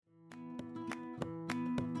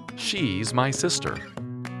She's my sister.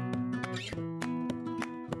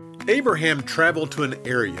 Abraham traveled to an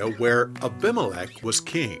area where Abimelech was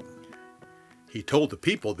king. He told the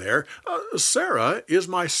people there, Sarah is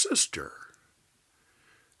my sister.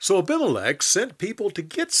 So Abimelech sent people to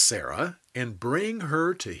get Sarah and bring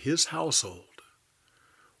her to his household.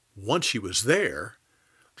 Once she was there,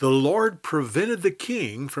 the Lord prevented the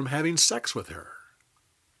king from having sex with her.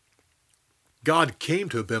 God came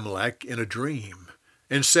to Abimelech in a dream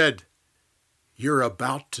and said, "You're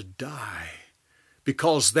about to die,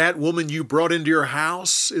 because that woman you brought into your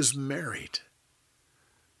house is married."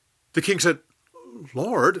 The king said,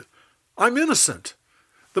 "Lord, I'm innocent.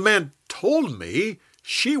 The man told me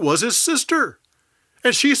she was his sister,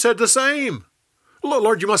 and she said the same.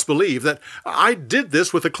 Lord, you must believe that I did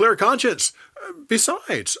this with a clear conscience.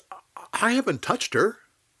 Besides, I haven't touched her."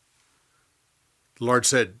 The Lord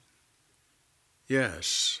said,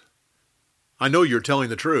 "Yes, I know you're telling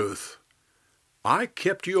the truth. I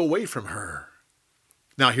kept you away from her.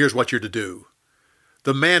 Now here's what you're to do.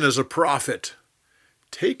 The man is a prophet.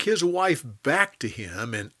 Take his wife back to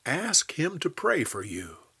him and ask him to pray for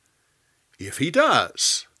you. If he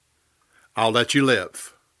does, I'll let you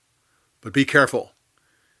live. But be careful.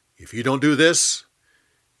 If you don't do this,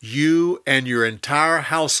 you and your entire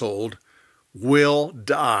household will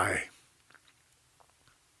die."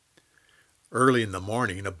 Early in the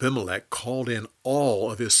morning, Abimelech called in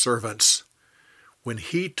all of his servants. When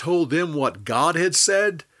he told them what God had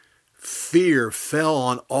said, fear fell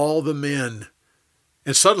on all the men.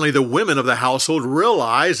 And suddenly the women of the household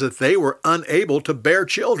realized that they were unable to bear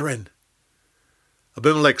children.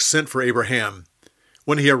 Abimelech sent for Abraham.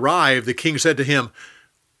 When he arrived, the king said to him,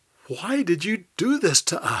 "Why did you do this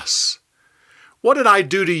to us? What did I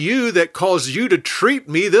do to you that caused you to treat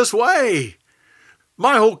me this way?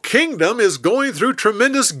 My whole kingdom is going through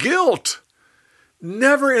tremendous guilt.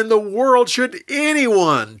 Never in the world should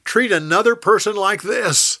anyone treat another person like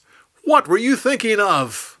this. What were you thinking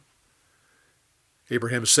of?"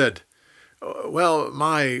 Abraham said, "Well,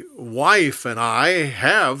 my wife and I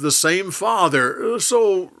have the same father,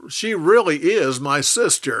 so she really is my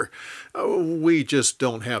sister. We just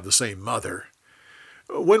don't have the same mother.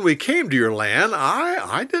 When we came to your land,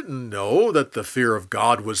 I didn't know that the fear of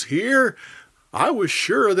God was here. I was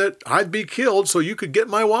sure that I'd be killed so you could get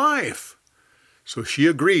my wife." So she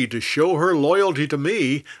agreed to show her loyalty to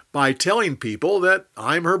me by telling people that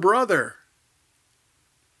I'm her brother.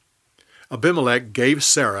 Abimelech gave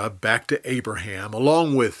Sarah back to Abraham,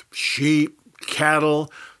 along with sheep, cattle,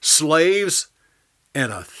 slaves,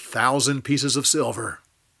 and 1,000 pieces of silver.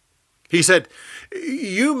 He said,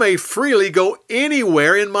 "You may freely go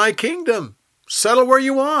anywhere in my kingdom. Settle where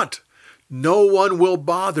you want. No one will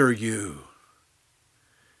bother you."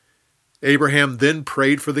 Abraham then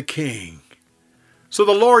prayed for the king. So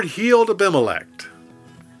the Lord healed Abimelech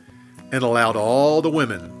and allowed all the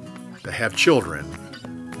women to have children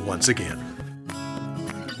once again.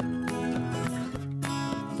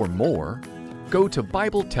 For more, go to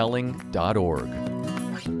BibleTelling.org.